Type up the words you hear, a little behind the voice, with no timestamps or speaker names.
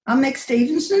I'm Meg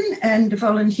Stevenson and a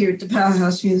volunteer at the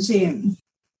Powerhouse Museum.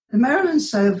 The Marilyn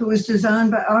sofa was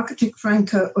designed by architect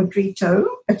Franco Odrito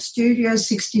at Studio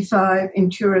 65 in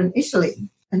Turin, Italy,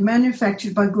 and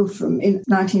manufactured by Gufram in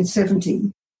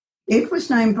 1970. It was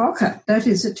named Bocca, that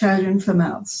is Italian for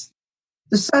mouse.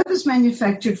 The sofa is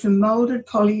manufactured from moulded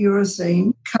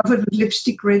polyurethane covered with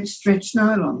lipstick red stretch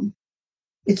nylon.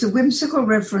 It's a whimsical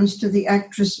reference to the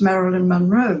actress Marilyn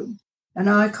Monroe, an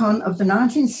icon of the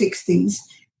 1960s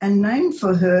and named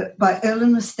for her by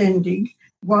Eleanor Stendig,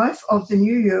 wife of the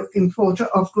New York importer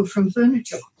of Gufram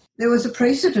furniture. There was a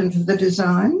precedent of the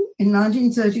design in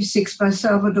 1936 by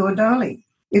Salvador Dali.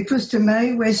 It was to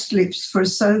Mae West's lips for a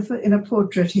sofa in a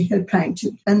portrait he had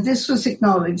painted, and this was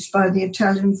acknowledged by the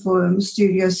Italian firm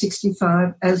Studio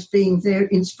 65 as being their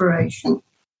inspiration.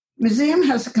 The museum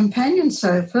has a companion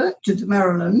sofa to the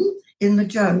Marilyn in the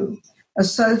Joe, a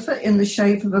sofa in the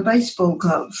shape of a baseball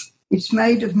glove. It's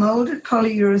made of moulded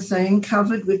polyurethane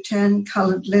covered with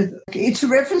tan-coloured leather. It's a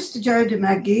reference to Joe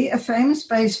DiMaggio, a famous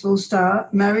baseball star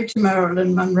married to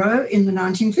Marilyn Monroe in the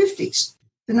 1950s.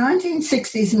 The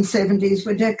 1960s and 70s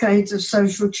were decades of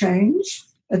social change,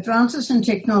 advances in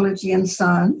technology and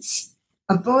science,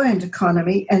 a buoyant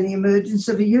economy, and the emergence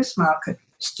of a youth market.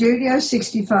 Studio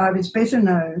 65 is better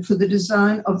known for the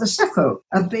design of the sacco,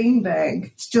 a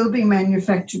beanbag still being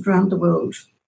manufactured around the world.